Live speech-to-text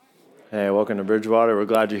Hey, welcome to Bridgewater. We're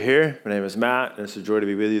glad you're here. My name is Matt, and it's a joy to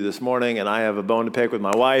be with you this morning, and I have a bone to pick with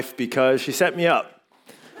my wife because she set me up.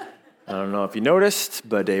 I don't know if you noticed,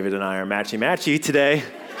 but David and I are matchy-matchy today,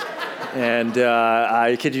 and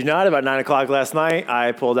I kid you not, about 9 o'clock last night,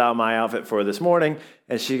 I pulled out my outfit for this morning,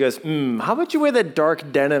 and she goes, how about you wear that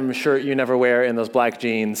dark denim shirt you never wear and those black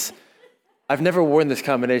jeans? I've never worn this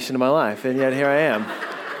combination in my life, and yet here I am.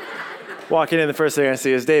 Walking in, the first thing I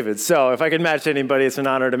see is David. So if I can match anybody, it's an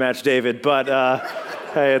honor to match David. But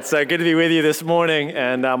hey, it's good to be with you this morning,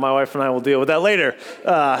 and my wife and I will deal with that later.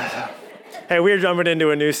 Hey, we're jumping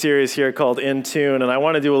into a new series here called In Tune, and I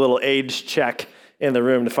want to do a little age check in the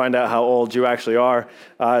room to find out how old you actually are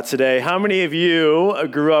today. How many of you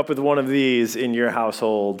grew up with one of these in your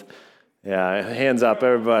household? Yeah, hands up,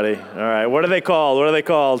 everybody. All right, what are they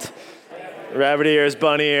called? Rabbit ears,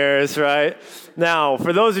 bunny ears, right? Now,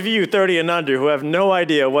 for those of you 30 and under who have no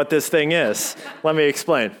idea what this thing is, let me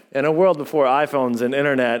explain. In a world before iPhones and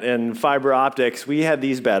internet and fiber optics, we had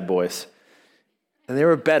these bad boys. And they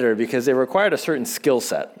were better because they required a certain skill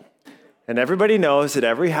set. And everybody knows that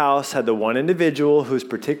every house had the one individual who's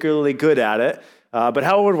particularly good at it. But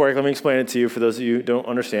how it would work, let me explain it to you for those of you who don't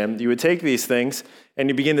understand. You would take these things and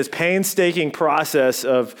you begin this painstaking process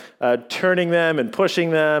of turning them and pushing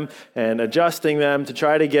them and adjusting them to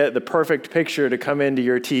try to get the perfect picture to come into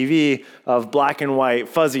your TV of black and white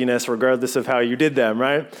fuzziness regardless of how you did them,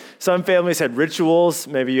 right? Some families had rituals.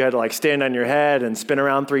 Maybe you had to stand on your head and spin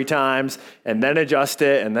around 3 times and then adjust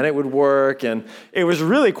it and then it would work. And it was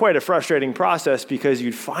really quite a frustrating process because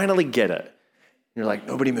you'd finally get it. You're like,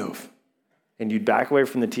 nobody move. And you'd back away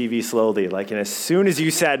from the TV slowly, and as soon as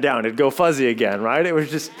you sat down, it'd go fuzzy again, right? It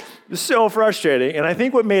was just so frustrating. And I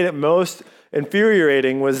think what made it most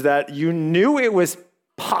infuriating was that you knew it was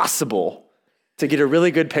possible to get a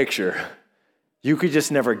really good picture. You could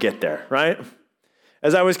just never get there, right?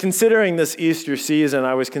 As I was considering this Easter season,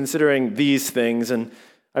 I was considering these things, and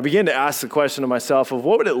I began to ask the question to myself of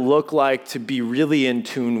what would it look like to be really in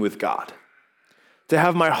tune with God? To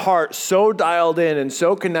have my heart so dialed in and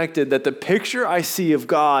so connected that the picture I see of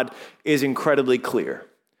God is incredibly clear.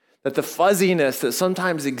 That the fuzziness that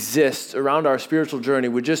sometimes exists around our spiritual journey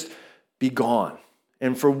would just be gone.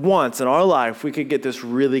 And for once in our life, we could get this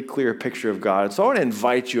really clear picture of God. So I want to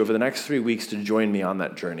invite you over the next 3 weeks to join me on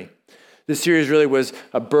that journey. This series really was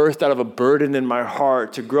birthed out of a burden in my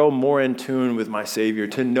heart to grow more in tune with my Savior,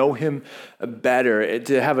 to know Him better,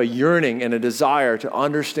 to have a yearning and a desire to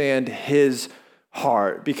understand His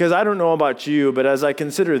heart. Because I don't know about you, but as I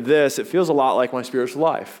consider this, it feels a lot like my spiritual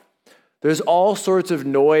life. There's all sorts of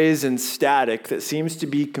noise and static that seems to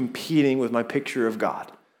be competing with my picture of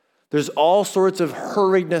God. There's all sorts of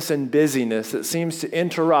hurriedness and busyness that seems to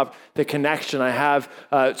interrupt the connection I have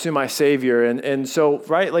to my Savior. And so,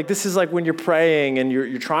 right, this is like when you're praying and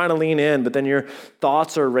you're trying to lean in, but then your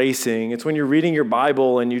thoughts are racing. It's when you're reading your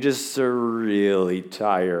Bible and you just are really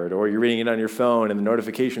tired, or you're reading it on your phone and the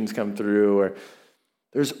notifications come through, or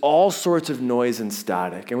there's all sorts of noise and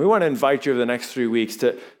static. And we want to invite you over the next 3 weeks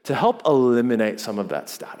to help eliminate some of that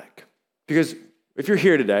static. Because if you're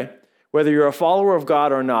here today, whether you're a follower of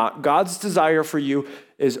God or not, God's desire for you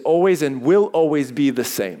is always and will always be the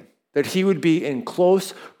same. That He would be in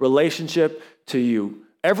close relationship to you.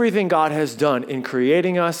 Everything God has done in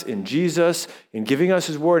creating us, in Jesus, in giving us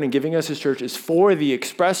His word and giving us His church is for the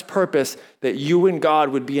express purpose that you and God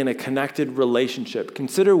would be in a connected relationship.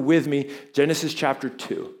 Consider with me Genesis chapter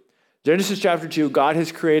 2. Genesis chapter 2, God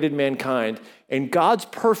has created mankind, and God's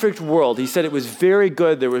perfect world, He said it was very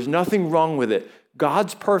good, there was nothing wrong with it.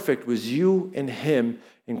 God's perfect was you and Him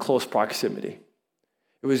in close proximity.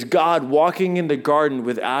 It was God walking in the garden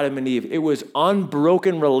with Adam and Eve. It was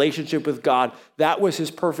unbroken relationship with God. That was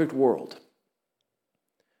His perfect world.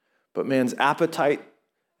 But man's appetite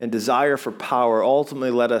and desire for power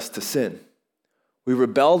ultimately led us to sin. We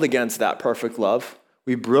rebelled against that perfect love.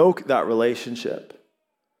 We broke that relationship.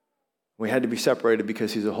 We had to be separated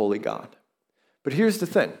because He's a holy God. But here's the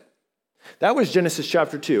thing. That was Genesis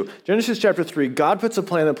chapter 2. Genesis chapter 3, God puts a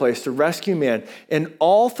plan in place to rescue man. And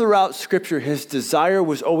all throughout Scripture, His desire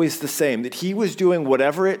was always the same, that He was doing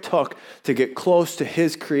whatever it took to get close to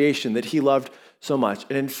His creation that He loved so much.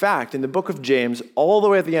 And in fact, in the book of James, all the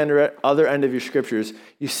way at the other end of your Scriptures,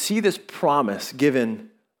 you see this promise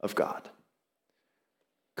given of God.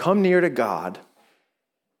 Come near to God,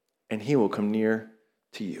 and He will come near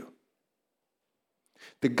to you.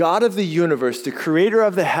 The God of the universe, the creator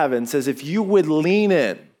of the heavens, says if you would lean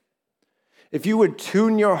in, if you would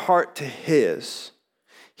tune your heart to His,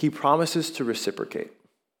 He promises to reciprocate.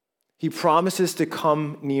 He promises to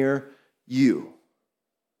come near you.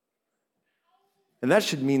 And that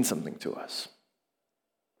should mean something to us.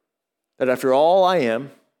 that after all I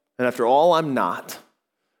am and after all I'm not,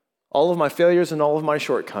 all of my failures and all of my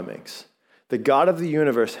shortcomings, the God of the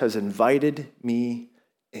universe has invited me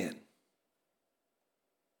in.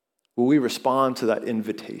 Will we respond to that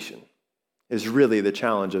invitation is really the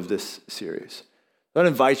challenge of this series. I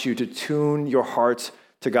invite you to tune your hearts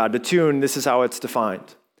to God. To tune, this is how it's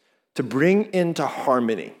defined, to bring into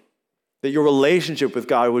harmony, that your relationship with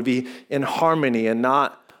God would be in harmony and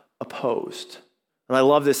not opposed. And I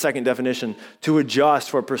love this second definition, to adjust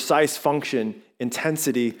for precise function,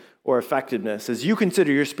 intensity, or effectiveness. As you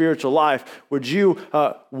consider your spiritual life, would you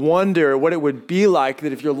wonder what it would be like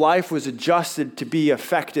that if your life was adjusted to be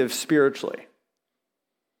effective spiritually?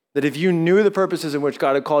 That if you knew the purposes in which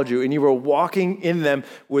God had called you and you were walking in them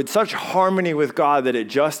with such harmony with God that it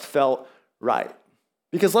just felt right.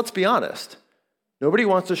 Because let's be honest, nobody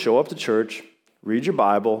wants to show up to church, read your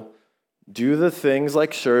Bible, do the things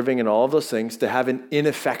like serving and all of those things to have an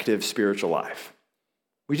ineffective spiritual life.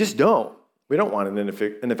 We just don't. We don't want an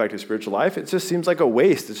ineffective spiritual life. It just seems like a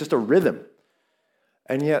waste. It's just a rhythm.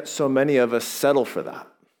 And yet so many of us settle for that.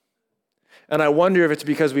 And I wonder if it's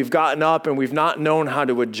because we've gotten up and we've not known how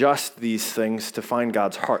to adjust these things to find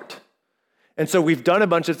God's heart. And so we've done a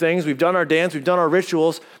bunch of things. We've done our dance. We've done our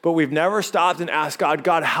rituals, but we've never stopped and asked God,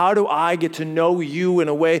 God, how do I get to know you in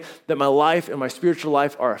a way that my life and my spiritual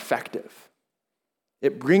life are effective?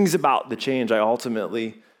 It brings about the change I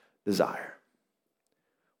ultimately desire.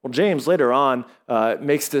 Well, James later on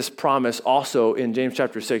makes this promise also in James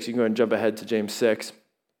chapter 6. You can go and jump ahead to James 6.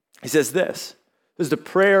 He says this is the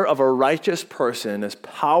prayer of a righteous person is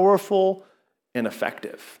powerful and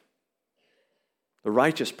effective. The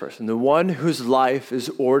righteous person, the one whose life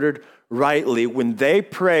is ordered rightly, when they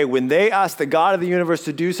pray, when they ask the God of the universe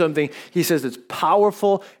to do something, he says it's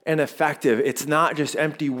powerful and effective. It's not just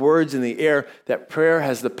empty words in the air, that prayer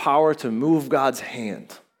has the power to move God's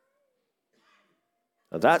hand.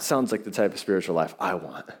 Now that sounds like the type of spiritual life I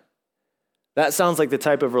want. That sounds like the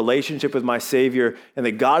type of relationship with my Savior and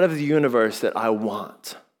the God of the universe that I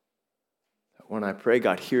want. When I pray,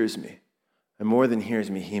 God hears me. And more than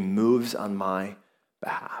hears me, he moves on my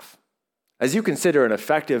behalf. As you consider an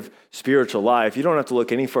effective spiritual life, you don't have to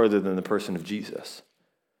look any further than the person of Jesus.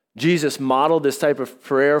 Jesus modeled this type of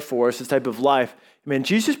prayer for us, this type of life. I mean,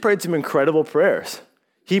 Jesus prayed some incredible prayers.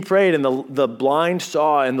 He prayed and the blind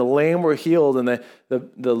saw and the lame were healed and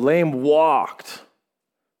the lame walked.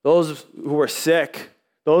 Those who were sick,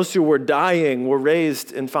 those who were dying were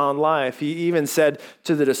raised and found life. He even said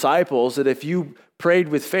to the disciples that if you prayed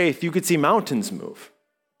with faith, you could see mountains move.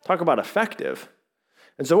 Talk about effective.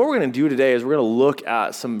 And so what we're going to do today is we're going to look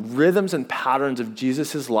at some rhythms and patterns of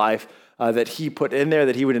Jesus' life that he put in there,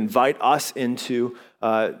 that he would invite us into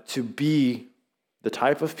to be the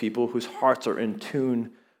type of people whose hearts are in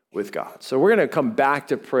tune with God. So we're going to come back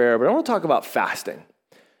to prayer, but I want to talk about fasting.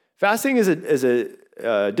 Fasting is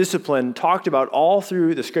a discipline talked about all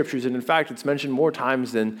through the scriptures, and in fact, it's mentioned more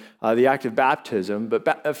times than the act of baptism.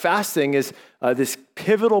 But fasting is this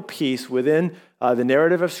pivotal piece within the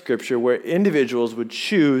narrative of Scripture where individuals would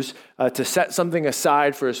choose to set something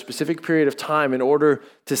aside for a specific period of time in order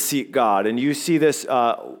to seek God. And you see this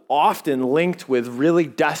often linked with really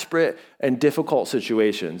desperate and difficult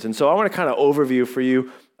situations. And so I want to kind of overview for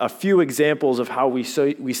you a few examples of how we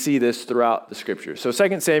see this throughout the Scriptures. So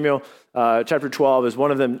 2 Samuel chapter 12 is one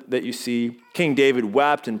of them that you see. King David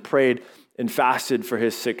wept and prayed and fasted for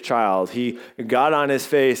his sick child. He got on his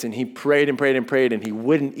face and he prayed and prayed and prayed, and he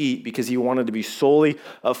wouldn't eat because he wanted to be solely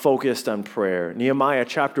focused on prayer. Nehemiah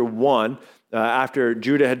chapter 1, after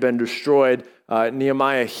Judah had been destroyed,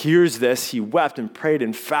 Nehemiah hears this. He wept and prayed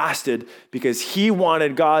and fasted because he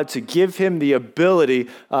wanted God to give him the ability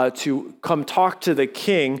to come talk to the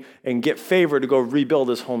king and get favor to go rebuild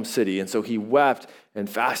his home city. And so he wept and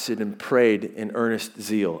fasted and prayed in earnest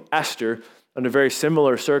zeal. Esther, under very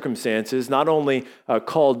similar circumstances, not only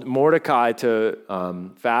called Mordecai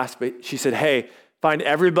to fast, but she said, hey, find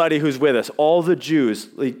everybody who's with us, all the Jews.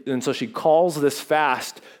 And so she calls this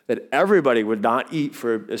fast that everybody would not eat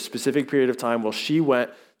for a specific period of time while she went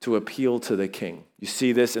to appeal to the king. You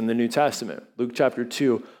see this in the New Testament. Luke chapter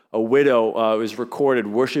 2, a widow is recorded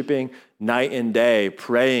worshiping night and day,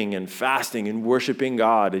 praying and fasting and worshiping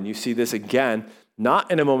God. And you see this again,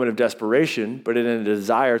 not in a moment of desperation, but in a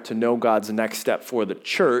desire to know God's next step for the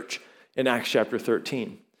church in Acts chapter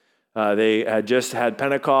 13. They had just had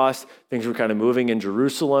Pentecost. Things were kind of moving in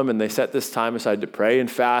Jerusalem, and they set this time aside to pray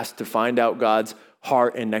and fast to find out God's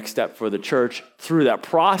heart and next step for the church. Through that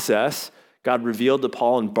process, God revealed to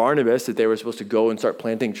Paul and Barnabas that they were supposed to go and start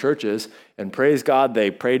planting churches. And praise God,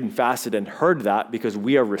 they prayed and fasted and heard that because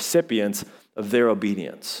we are recipients of their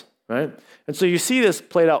obedience. right? And so you see this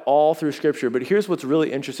played out all through Scripture, but here's what's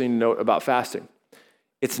really interesting to note about fasting.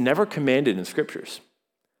 It's never commanded in Scriptures.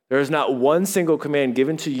 There is not one single command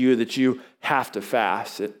given to you that you have to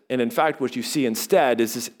fast. And in fact, what you see instead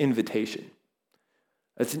is this invitation.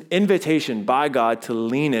 It's an invitation by God to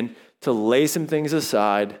lean in, to lay some things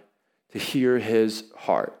aside, to hear his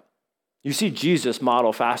heart. You see Jesus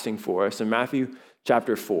model fasting for us in Matthew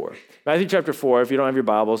chapter 4. Matthew chapter 4, if you don't have your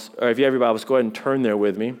Bibles, or if you have your Bibles, go ahead and turn there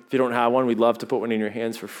with me. If you don't have one, we'd love to put one in your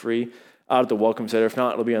hands for free out at the Welcome Center. If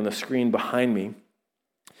not, it'll be on the screen behind me.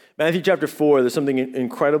 Matthew chapter 4, there's something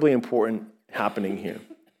incredibly important happening here.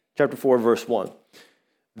 Chapter 4, verse 1.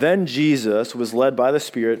 Then Jesus was led by the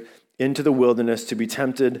Spirit into the wilderness to be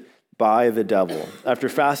tempted by the devil. After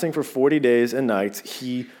fasting for 40 days and nights,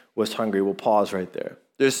 he was hungry. We'll pause right there.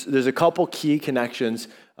 There's a couple key connections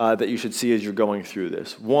that you should see as you're going through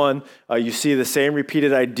this. One, you see the same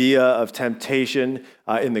repeated idea of temptation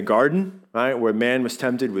in the garden, right, where man was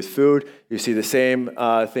tempted with food. You see the same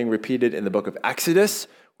thing repeated in the book of Exodus,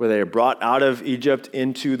 where they are brought out of Egypt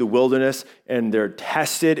into the wilderness, and they're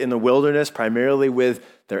tested in the wilderness primarily with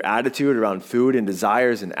their attitude around food and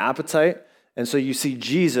desires and appetite. And so you see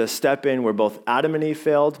Jesus step in where both Adam and Eve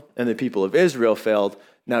failed and the people of Israel failed.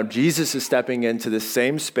 Now Jesus is stepping into the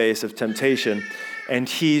same space of temptation, and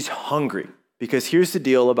he's hungry. Because here's the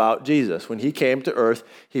deal about Jesus. When he came to earth,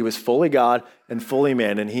 he was fully God and fully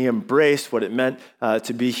man, and he embraced what it meant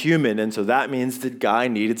to be human. And so that means the guy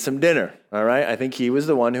needed some dinner, all right? I think he was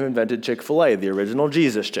the one who invented Chick-fil-A, the original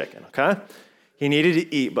Jesus chicken, okay? He needed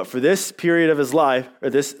to eat, but for this period of his life, or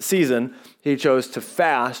this season, he chose to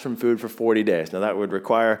fast from food for 40 days. Now that would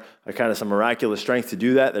require a kind of some miraculous strength to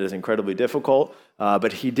do that. That is incredibly difficult,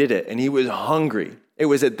 but he did it, and he was hungry. It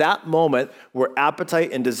was at that moment where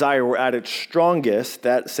appetite and desire were at its strongest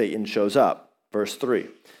that Satan shows up. Verse 3.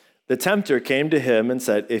 The tempter came to him and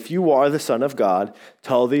said, if you are the Son of God,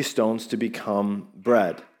 tell these stones to become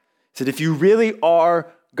bread. He said, if you really are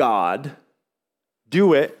God,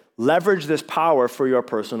 do it. Leverage this power for your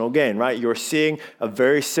personal gain, right? You're seeing a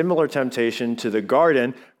very similar temptation to the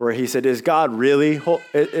garden where he said, did God really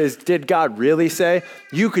say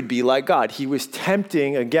you could be like God? He was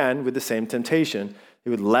tempting again with the same temptation. He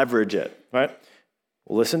would leverage it, right?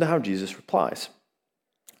 Well, listen to how Jesus replies.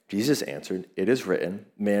 Jesus answered, it is written,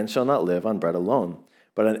 man shall not live on bread alone,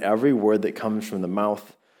 but on every word that comes from the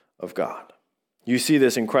mouth of God. You see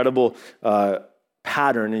this incredible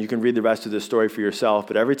pattern, and you can read the rest of this story for yourself,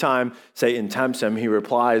 but every time Satan tempts him, he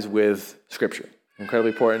replies with Scripture.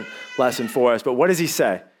 Incredibly important lesson for us. But what does he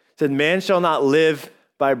say? He said, man shall not live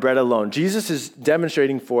by bread alone. Jesus is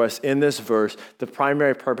demonstrating for us in this verse the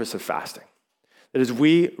primary purpose of fasting. That is,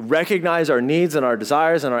 we recognize our needs and our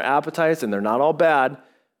desires and our appetites, and they're not all bad,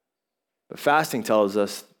 but fasting tells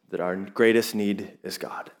us that our greatest need is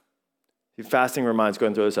God. Fasting reminds, go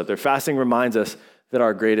and throw this up there, fasting reminds us that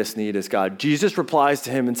our greatest need is God. Jesus replies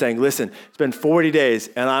to him and saying, listen, it's been 40 days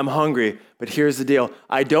and I'm hungry, but here's the deal.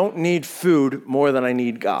 I don't need food more than I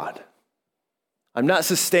need God. I'm not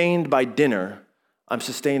sustained by dinner. I'm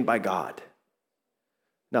sustained by God.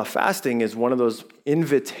 Now, fasting is one of those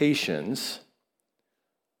invitations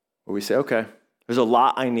where we say, okay, there's a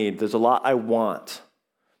lot I need. There's a lot I want.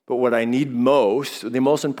 But what I need most, the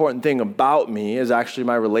most important thing about me is actually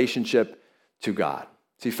my relationship to God.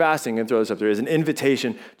 See, fasting, and throw this up there, is an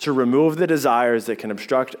invitation to remove the desires that can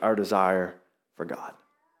obstruct our desire for God.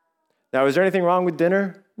 Now, is there anything wrong with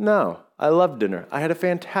dinner? No. I love dinner. I had a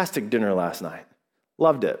fantastic dinner last night.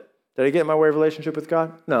 Loved it. Did I get my way of relationship with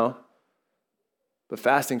God? No. But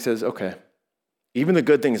fasting says, okay, even the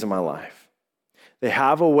good things in my life, they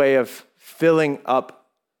have a way of filling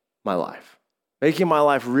up my life, making my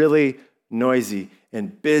life really noisy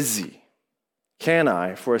and busy. Can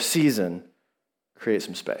I, for a season, create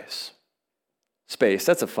some space? Space,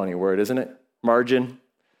 that's a funny word, isn't it? Margin.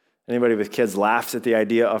 Anybody with kids laughs at the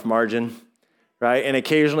idea of margin, right? And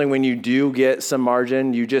occasionally when you do get some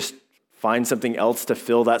margin, you just find something else to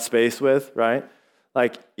fill that space with, right?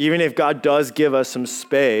 Like, even if God does give us some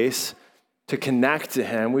space to connect to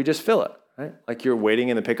him, we just fill it, right? Like you're waiting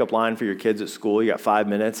in the pickup line for your kids at school, you got 5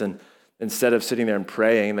 minutes, and instead of sitting there and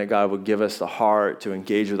praying that God would give us the heart to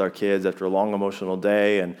engage with our kids after a long emotional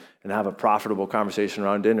day and have a profitable conversation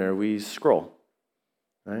around dinner, we scroll,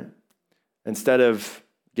 right? Instead of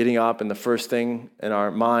getting up and the first thing in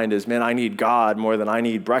our mind is, man, I need God more than I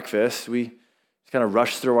need breakfast, we just kind of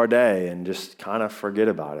rush through our day and just kind of forget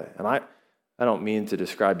about it. And I don't mean to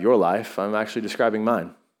describe your life. I'm actually describing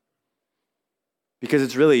mine. Because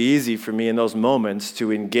it's really easy for me in those moments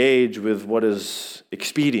to engage with what is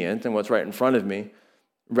expedient and what's right in front of me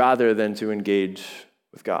rather than to engage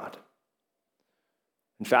with God.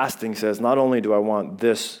 And fasting says, not only do I want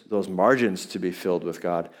those margins to be filled with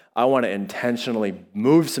God, I want to intentionally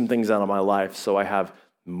move some things out of my life so I have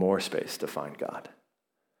more space to find God.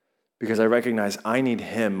 Because I recognize I need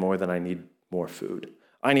him more than I need more food.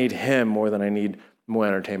 I need him more than I need more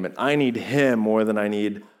entertainment. I need him more than I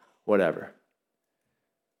need whatever.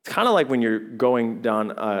 It's kind of like when you're going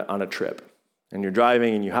down on a trip and you're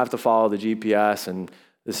driving and you have to follow the GPS, and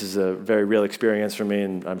this is a very real experience for me,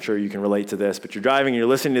 and I'm sure you can relate to this, but you're driving and you're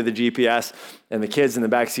listening to the GPS, and the kids in the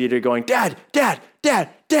back seat are going, Dad, Dad, Dad,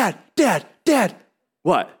 Dad, Dad, Dad.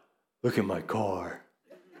 What? Look at my car.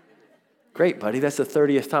 Great, buddy. That's the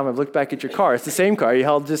 30th time I've looked back at your car. It's the same car you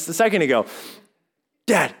held just a second ago.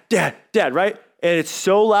 Dad, Dad, Dad, right? And it's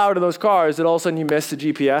so loud in those cars that all of a sudden you miss the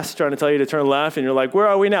GPS trying to tell you to turn left, and you're like, where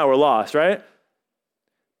are we now? We're lost, right?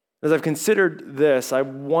 As I've considered this, I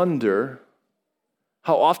wonder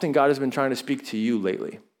how often God has been trying to speak to you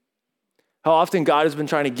lately. How often God has been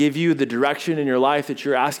trying to give you the direction in your life that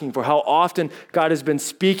you're asking for. How often God has been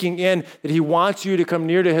speaking in that he wants you to come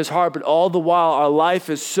near to his heart, but all the while our life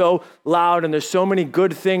is so loud and there's so many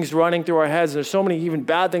good things running through our heads and there's so many even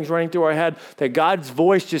bad things running through our head that God's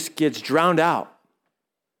voice just gets drowned out.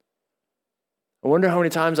 I wonder how many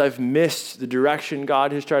times I've missed the direction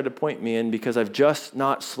God has tried to point me in because I've just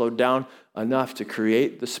not slowed down enough to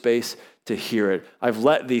create the space to hear it. I've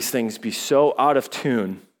let these things be so out of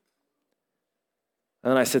tune.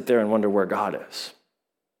 And then I sit there and wonder where God is.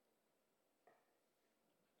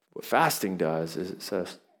 What fasting does is it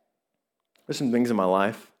says, there's some things in my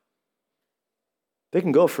life, they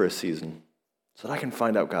can go for a season so that I can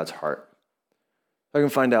find out God's heart. I can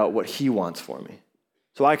find out what he wants for me.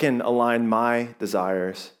 So I can align my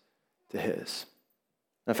desires to his.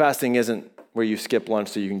 Now, fasting isn't where you skip lunch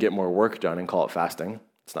so you can get more work done and call it fasting.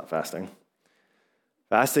 It's not fasting.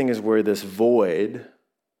 Fasting is where this void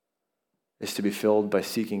is to be filled by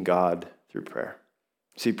seeking God through prayer.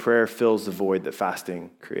 See, prayer fills the void that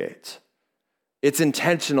fasting creates. It's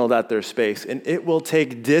intentional that there's space, and it will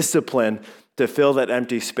take discipline to fill that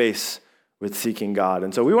empty space with seeking God.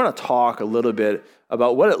 And so we want to talk a little bit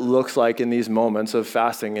about what it looks like in these moments of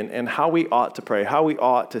fasting and how we ought to pray, how we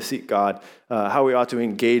ought to seek God, how we ought to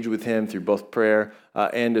engage with him through both prayer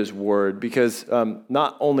and his word. Because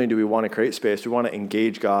not only do we want to create space, we want to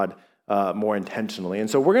engage God more intentionally. And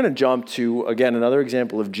so we're going to jump to, again, another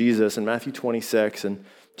example of Jesus in Matthew 26. And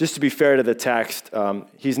just to be fair to the text,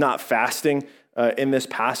 he's not fasting in this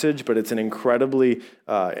passage, but it's an incredibly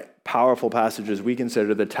powerful passage as we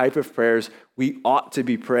consider the type of prayers we ought to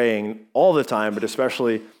be praying all the time, but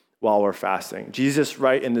especially while we're fasting. Jesus,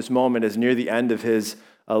 right in this moment, is near the end of his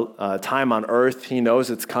time on earth. He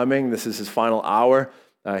knows it's coming. This is his final hour.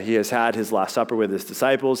 He has had his last supper with his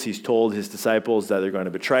disciples. He's told his disciples that they're going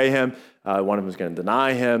to betray him. One of them is going to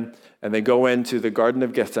deny him. And they go into the Garden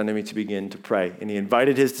of Gethsemane to begin to pray. And he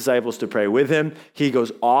invited his disciples to pray with him. He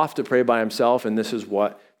goes off to pray by himself, and this is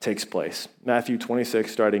what takes place. Matthew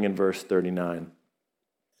 26, starting in verse 39.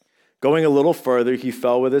 Going a little further, he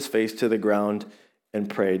fell with his face to the ground and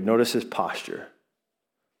prayed. Notice his posture.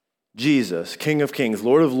 Jesus, King of Kings,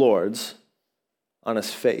 Lord of Lords, on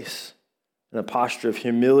his face, in a posture of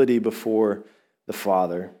humility before the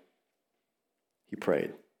Father, he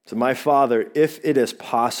prayed. So, my Father, if it is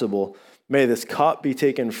possible, may this cup be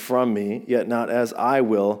taken from me, yet not as I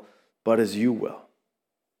will, but as you will.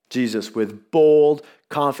 Jesus, with bold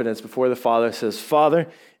confidence before the Father, says, Father,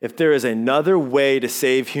 if there is another way to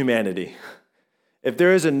save humanity, if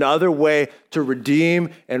there is another way to redeem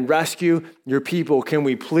and rescue your people, can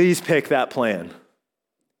we please pick that plan?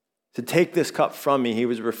 To take this cup from me, he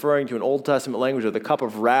was referring to an Old Testament language of the cup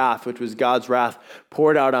of wrath, which was God's wrath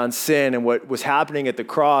poured out on sin. And what was happening at the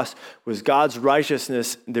cross was God's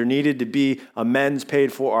righteousness. There needed to be amends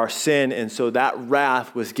paid for our sin. And so that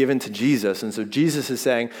wrath was given to Jesus. And so Jesus is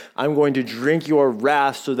saying, I'm going to drink your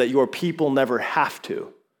wrath so that your people never have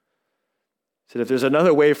to. He said, if there's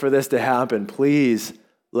another way for this to happen, please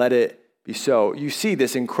let it be so. You see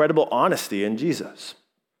this incredible honesty in Jesus.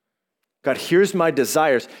 God, here's my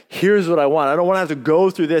desires. Here's what I want. I don't want to have to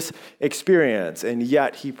go through this experience. And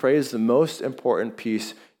yet he prays the most important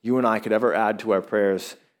piece you and I could ever add to our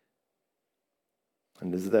prayers.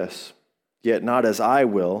 And is this, yet not as I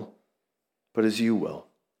will, but as you will.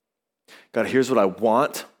 God, here's what I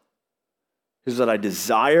want. Here's what I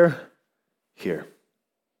desire. Here,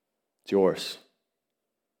 it's yours.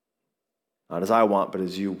 Not as I want, but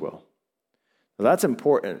as you will. Well, that's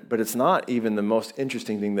important, but it's not even the most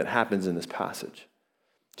interesting thing that happens in this passage.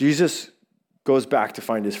 Jesus goes back to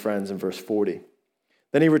find his friends in verse 40.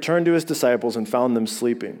 Then he returned to his disciples and found them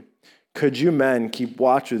sleeping. Couldn't you men keep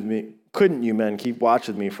watch with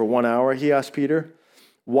me for 1 hour? He asked Peter.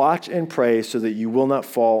 Watch and pray so that you will not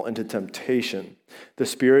fall into temptation. The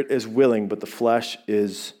spirit is willing, but the flesh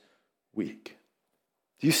is weak.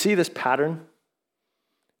 Do you see this pattern?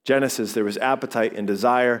 Genesis, there was appetite and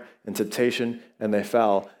desire and temptation, and they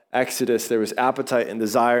fell. Exodus, there was appetite and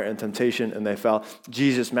desire and temptation, and they fell.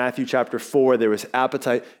 Jesus, Matthew chapter 4, there was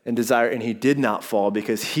appetite and desire, and he did not fall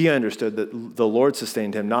because he understood that the Lord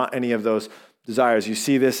sustained him, not any of those desires. You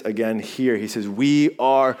see this again here. He says, we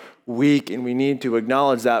are weak, and we need to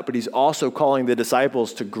acknowledge that, but he's also calling the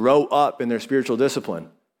disciples to grow up in their spiritual discipline.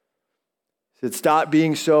 He said, stop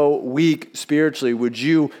being so weak spiritually. Would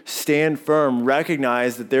you stand firm,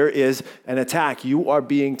 recognize that there is an attack? You are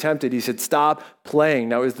being tempted. He said, stop playing.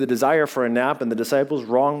 Now, is the desire for a nap and the disciples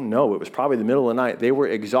wrong? No, it was probably the middle of the night. They were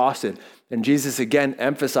exhausted. And Jesus again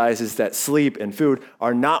emphasizes that sleep and food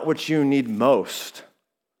are not what you need most.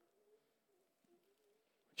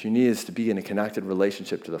 What you need is to be in a connected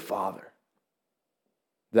relationship to the Father.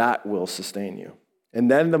 That will sustain you.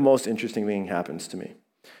 And then the most interesting thing happens to me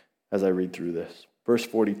as I read through this. Verse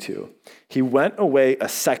 42, he went away a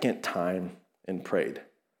second time and prayed,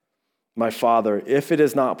 my Father, if it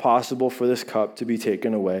is not possible for this cup to be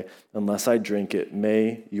taken away unless I drink it,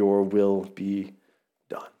 may your will be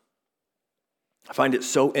done. I find it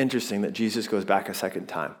so interesting that Jesus goes back a second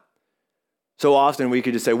time. So often we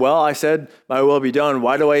could just say, well, I said my will be done.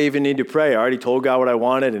 Why do I even need to pray? I already told God what I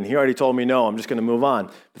wanted, and he already told me no. I'm just going to move on.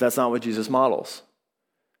 But that's not what Jesus models.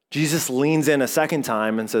 Jesus leans in a second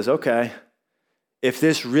time and says, okay, if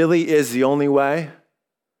this really is the only way,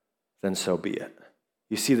 then so be it.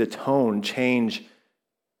 You see the tone change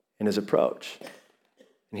in his approach.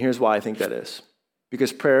 And here's why I think that is.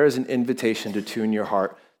 Because prayer is an invitation to tune your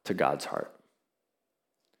heart to God's heart.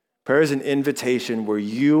 Prayer is an invitation where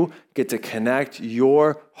you get to connect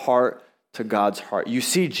your heart to God's heart. You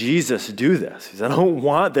see Jesus do this. He says, I don't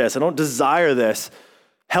want this. I don't desire this.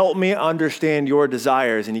 Help me understand your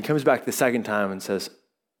desires. And he comes back the second time and says,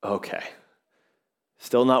 okay,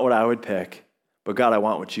 still not what I would pick, but God, I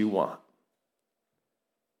want what you want.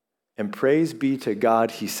 And praise be to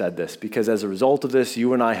God he said this, because as a result of this,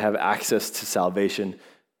 you and I have access to salvation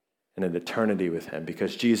and an eternity with him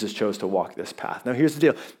because Jesus chose to walk this path. Now, here's the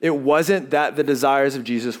deal. It wasn't that the desires of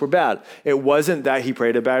Jesus were bad. It wasn't that he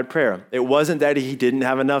prayed a bad prayer. It wasn't that he didn't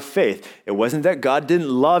have enough faith. It wasn't that God didn't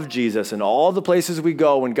love Jesus. And all the places we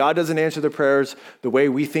go, when God doesn't answer the prayers the way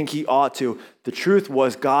we think he ought to, the truth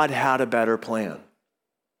was God had a better plan.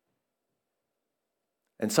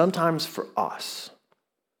 And sometimes for us,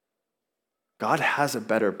 God has a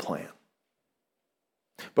better plan.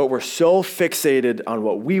 But we're so fixated on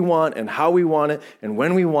what we want and how we want it and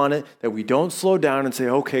when we want it that we don't slow down and say,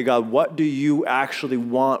 okay, God, what do you actually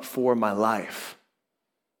want for my life?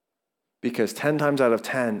 Because 10 times out of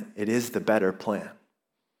 10, it is the better plan.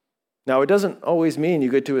 Now, it doesn't always mean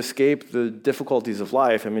you get to escape the difficulties of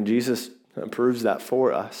life. I mean, Jesus proves that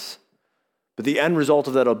for us. But the end result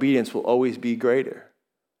of that obedience will always be greater.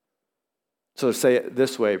 So to say it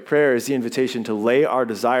this way, prayer is the invitation to lay our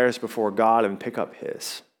desires before God and pick up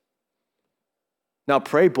his. Now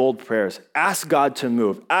pray bold prayers. Ask God to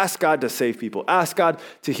move. Ask God to save people. Ask God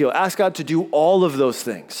to heal. Ask God to do all of those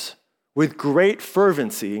things with great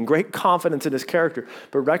fervency and great confidence in his character.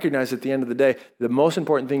 But recognize at the end of the day, the most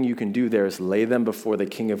important thing you can do there is lay them before the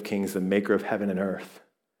King of Kings, the maker of heaven and earth.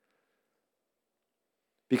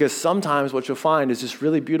 Because sometimes what you'll find is this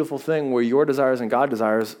really beautiful thing where your desires and God's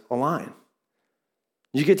desires align.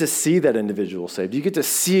 You get to see that individual saved. You get to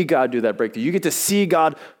see God do that breakthrough. You get to see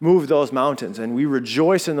God move those mountains, and we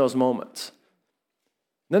rejoice in those moments.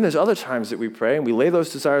 And then there's other times that we pray, and we lay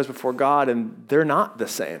those desires before God, and they're not the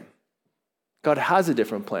same. God has a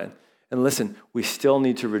different plan. And listen, we still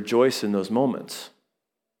need to rejoice in those moments.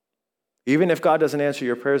 Even if God doesn't answer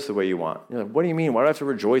your prayers the way you want. You're like, what do you mean? Why do I have to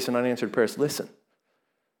rejoice in unanswered prayers? Listen.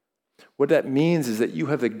 What that means is that you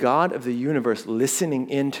have the God of the universe listening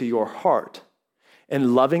into your heart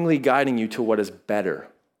and lovingly guiding you to what is better.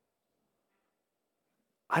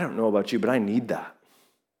 I don't know about you, but I need that.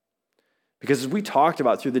 Because as we talked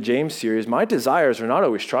about through the James series, my desires are not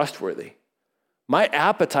always trustworthy. My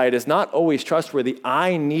appetite is not always trustworthy.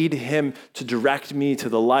 I need him to direct me to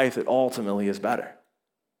the life that ultimately is better.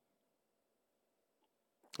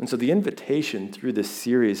 And so the invitation through this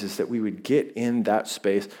series is that we would get in that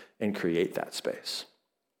space and create that space.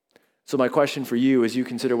 So my question for you as you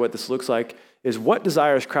consider what this looks like is, what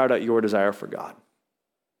desires crowd out your desire for God?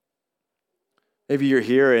 Maybe you're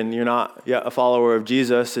here and you're not yet a follower of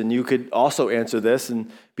Jesus, and you could also answer this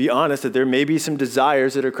and be honest that there may be some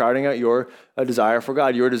desires that are crowding out your desire for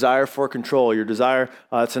God, your desire for control, your desire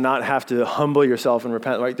to not have to humble yourself and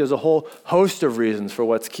repent. Right? There's a whole host of reasons for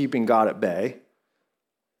what's keeping God at bay.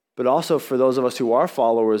 But also for those of us who are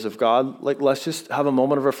followers of God, let's just have a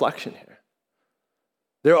moment of reflection here.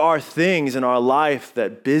 There are things in our life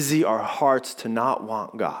that busy our hearts to not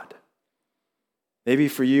want God. Maybe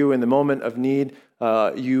for you in the moment of need,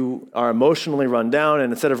 you are emotionally run down,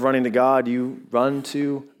 and instead of running to God, you run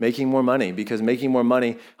to making more money because making more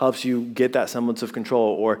money helps you get that semblance of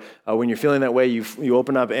control. Or when you're feeling that way, you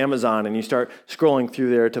open up Amazon and you start scrolling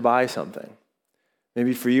through there to buy something.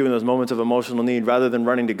 Maybe for you in those moments of emotional need, rather than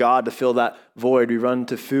running to God to fill that void, we run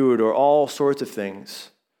to food or all sorts of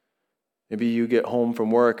things. Maybe you get home from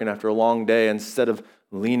work and after a long day, instead of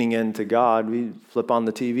leaning into God, we flip on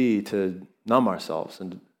the TV to numb ourselves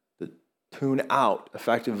and to tune out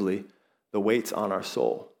effectively the weights on our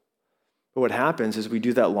soul. But what happens is we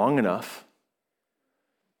do that long enough,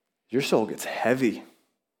 your soul gets heavy.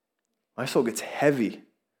 My soul gets heavy.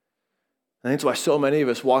 I think that's why so many of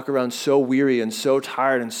us walk around so weary and so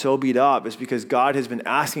tired and so beat up, is because God has been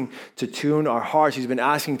asking to tune our hearts. He's been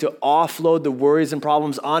asking to offload the worries and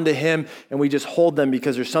problems onto Him, and we just hold them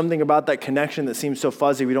because there's something about that connection that seems so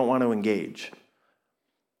fuzzy we don't want to engage.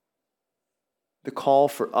 The call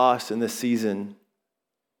for us in this season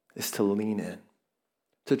is to lean in,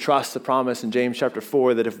 to trust the promise in James chapter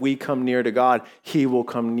 4 that if we come near to God, He will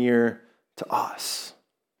come near to us.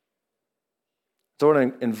 So I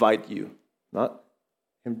want to invite you, not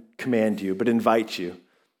command you, but invite you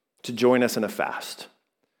to join us in a fast.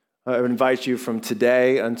 I would invite you from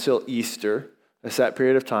today until Easter, a set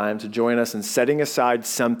period of time, to join us in setting aside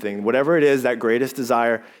something, whatever it is, that greatest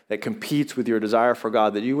desire that competes with your desire for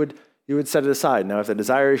God, that you would set it aside. Now, if the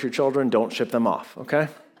desire is your children, don't ship them off, okay?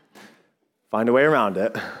 Find a way around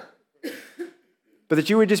it. But that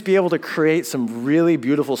you would just be able to create some really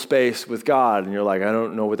beautiful space with God, and you're like, I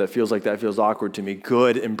don't know what that feels like. That feels awkward to me.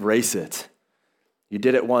 Good, embrace it. You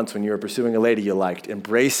did it once when you were pursuing a lady you liked.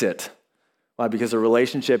 Embrace it. Why? Because a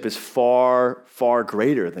relationship is far, far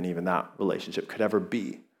greater than even that relationship could ever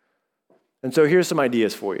be. And so here's some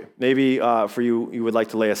ideas for you. Maybe for you, you would like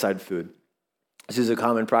to lay aside food. This is a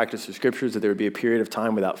common practice of scriptures that there would be a period of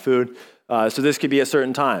time without food. So this could be at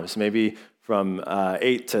certain times, maybe from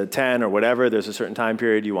 8 to 10 or whatever. There's a certain time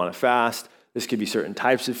period you want to fast. This could be certain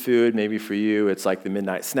types of food. Maybe for you, it's like the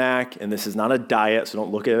midnight snack. And this is not a diet, so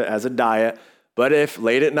don't look at it as a diet. But if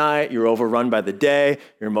late at night you're overrun by the day,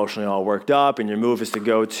 you're emotionally all worked up, and your move is to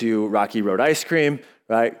go to Rocky Road ice cream,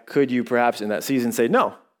 right? Could you perhaps in that season say,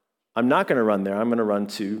 no, I'm not going to run there. I'm going to run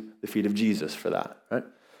to the feet of Jesus for that, right?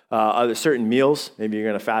 Are there certain meals? Maybe you're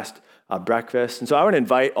going to fast breakfast. And so I would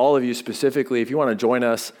invite all of you specifically, if you want to join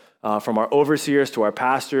us, from our overseers to our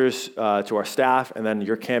pastors, to our staff, and then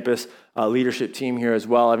your campus leadership team here as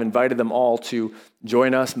well. I've invited them all to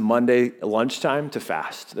join us Monday lunchtime to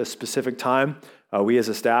fast. This specific time, we as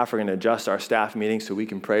a staff are going to adjust our staff meetings so we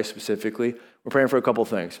can pray specifically. We're praying for a couple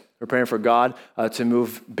things. We're praying for God to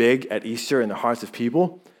move big at Easter in the hearts of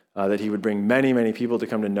people, that He would bring many, many people to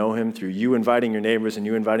come to know Him through you inviting your neighbors and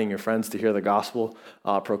you inviting your friends to hear the gospel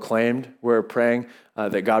proclaimed. We're praying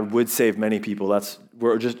that God would save many people.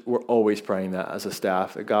 We're always praying that as a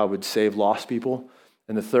staff, that God would save lost people.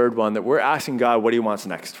 And the third one, that we're asking God what He wants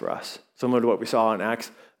next for us. Similar to what we saw in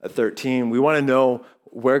Acts 13, we want to know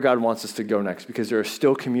where God wants us to go next, because there are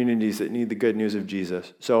still communities that need the good news of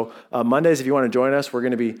Jesus. So Mondays, if you want to join us, we're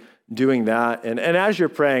going to be doing that. And as you're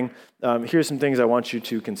praying, here's some things I want you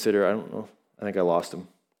to consider. I don't know. I think I lost them.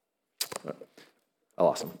 I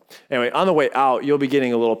lost them. Anyway, on the way out, you'll be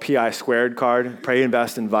getting a little PI squared card, pray,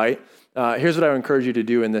 invest, invite. Here's what I would encourage you to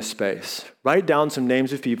do in this space. Write down some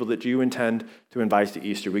names of people that you intend to invite to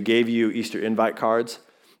Easter. We gave you Easter invite cards,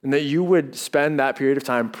 and that you would spend that period of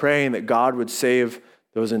time praying that God would save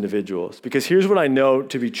those individuals. Because here's what I know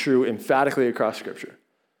to be true emphatically across Scripture.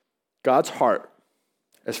 God's heart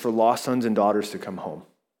is for lost sons and daughters to come home.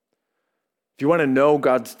 If you want to know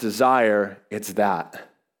God's desire, it's that.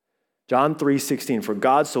 John 3:16, for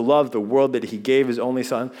God so loved the world that He gave His only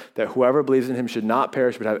Son, that whoever believes in Him should not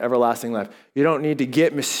perish but have everlasting life. You don't need to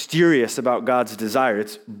get mysterious about God's desire.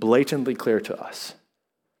 It's blatantly clear to us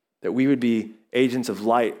that we would be agents of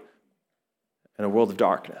light in a world of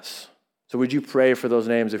darkness. So would you pray for those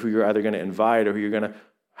names of who you're either going to invite or who you're going to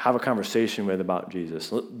have a conversation with about Jesus?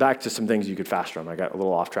 Back to some things you could fast from. I got a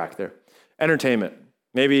little off track there. Entertainment.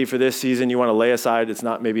 Maybe for this season you want to lay aside,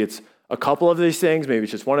 maybe it's a couple of these things, maybe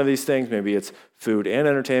it's just one of these things, maybe it's food and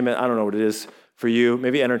entertainment. I don't know what it is for you.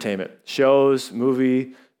 Maybe entertainment. Shows,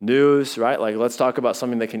 movie, news, right? Like let's talk about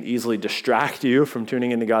something that can easily distract you from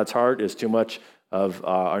tuning into God's heart is too much of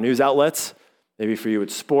our news outlets. Maybe for you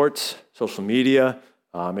it's sports, social media.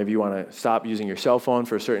 Maybe you want to stop using your cell phone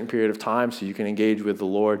for a certain period of time so you can engage with the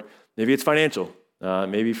Lord. Maybe it's financial.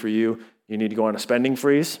 Maybe for you, you need to go on a spending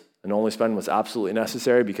freeze and only spend what's absolutely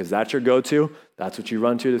necessary because that's your go-to. That's what you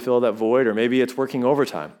run to fill that void. Or maybe it's working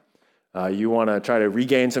overtime. You want to try to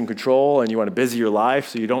regain some control and you want to busy your life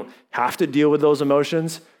so you don't have to deal with those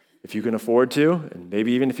emotions if you can afford to. And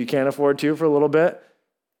maybe even if you can't afford to for a little bit,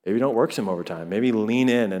 maybe don't work some overtime. Maybe lean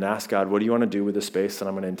in and ask God, what do you want to do with the space that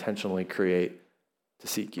I'm going to intentionally create to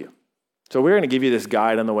seek you? So we're going to give you this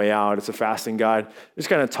guide on the way out. It's a fasting guide. It just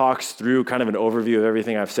kind of talks through kind of an overview of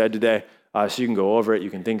everything I've said today. So you can go over it, you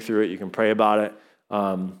can think through it, you can pray about it.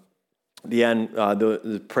 The end,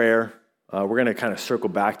 the prayer, we're going to kind of circle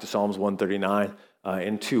back to Psalms 139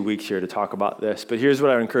 in 2 weeks here to talk about this. But here's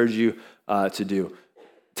what I would encourage you to do.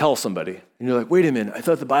 Tell somebody. And you're like, wait a minute, I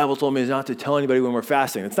thought the Bible told me not to tell anybody when we're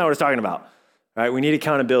fasting. That's not what it's talking about. All right, we need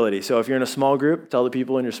accountability. So if you're in a small group, tell the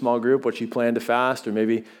people in your small group what you plan to fast, or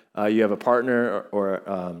maybe you have a partner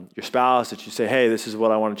or your spouse that you say, hey, this is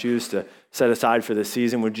what I want to choose to set aside for this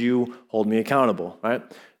season. Would you hold me accountable, right?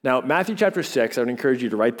 Now, Matthew chapter 6, I would encourage you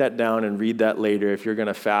to write that down and read that later if you're going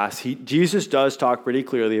to fast. Jesus does talk pretty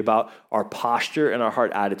clearly about our posture and our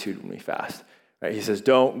heart attitude when we fast. Right? He says,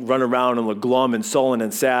 don't run around and look glum and sullen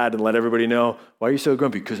and sad and let everybody know, why are you so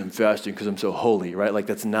grumpy? Because I'm fasting, because I'm so holy, right? Like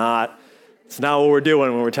it's not what we're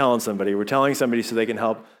doing when we're telling somebody. We're telling somebody so they can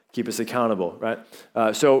help keep us accountable, right?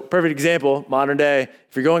 So perfect example, modern day,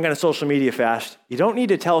 if you're going on a social media fast, you don't need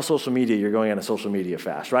to tell social media you're going on a social media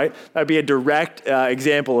fast, right? That would be a direct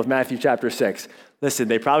example of Matthew chapter 6. Listen,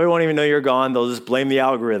 they probably won't even know you're gone. They'll just blame the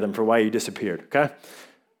algorithm for why you disappeared, okay?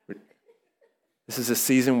 This is a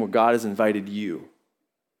season where God has invited you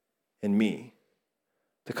and me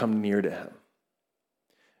to come near to him.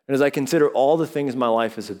 And as I consider all the things my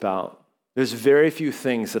life is about, there's very few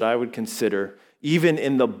things that I would consider even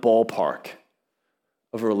in the ballpark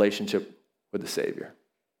of a relationship with the Savior.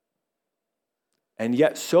 And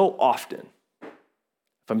yet so often,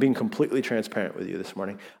 if I'm being completely transparent with you this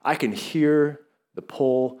morning, I can hear the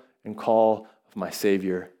pull and call of my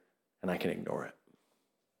Savior and I can ignore it.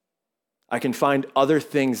 I can find other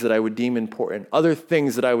things that I would deem important, other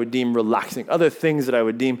things that I would deem relaxing, other things that I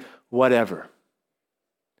would deem whatever.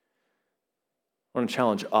 I want to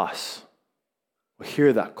challenge us. We'll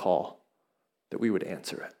hear that call, that we would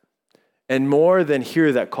answer it. And more than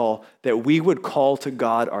hear that call, that we would call to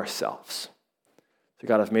God ourselves. So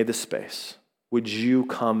God, I've made this space. Would you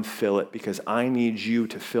come fill it? Because I need you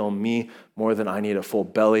to fill me more than I need a full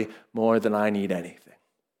belly, more than I need anything.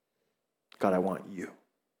 God, I want you.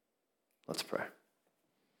 Let's pray.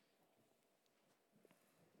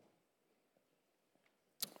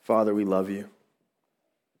 Father, we love you.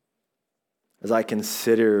 As I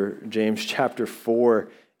consider James chapter 4,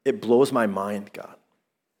 it blows my mind, God,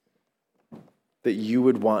 that you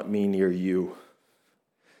would want me near you.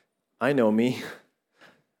 I know me.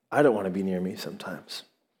 I don't want to be near me sometimes.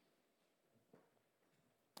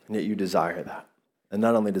 And yet you desire that. And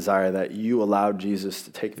not only desire that, you allowed Jesus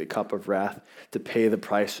to take the cup of wrath, to pay the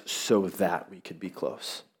price so that we could be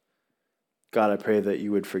close. God, I pray that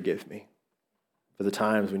you would forgive me for the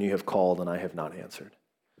times when you have called and I have not answered.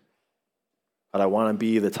 But I want to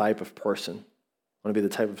be the type of person, I want to be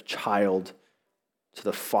the type of child to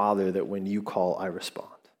the Father that when you call, I respond.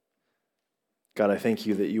 God, I thank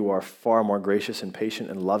you that you are far more gracious and patient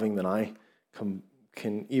and loving than I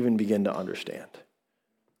can even begin to understand.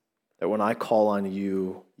 That when I call on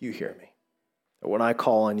you, you hear me. That when I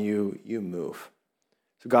call on you, you move.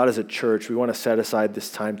 So God, as a church, we want to set aside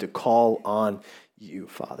this time to call on you,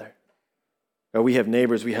 Father. God, we have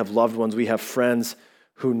neighbors, we have loved ones, we have friends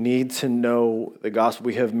who need to know the gospel.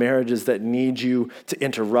 We have marriages that need you to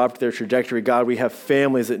interrupt their trajectory. God, we have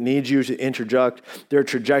families that need you to interrupt their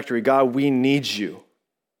trajectory. God, we need you.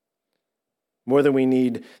 More than we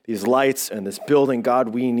need these lights and this building, God,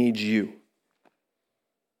 we need you.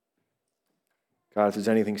 God, if there's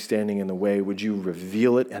anything standing in the way, would you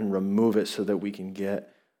reveal it and remove it so that we can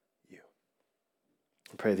get you?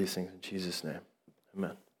 I pray these things in Jesus' name.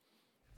 Amen.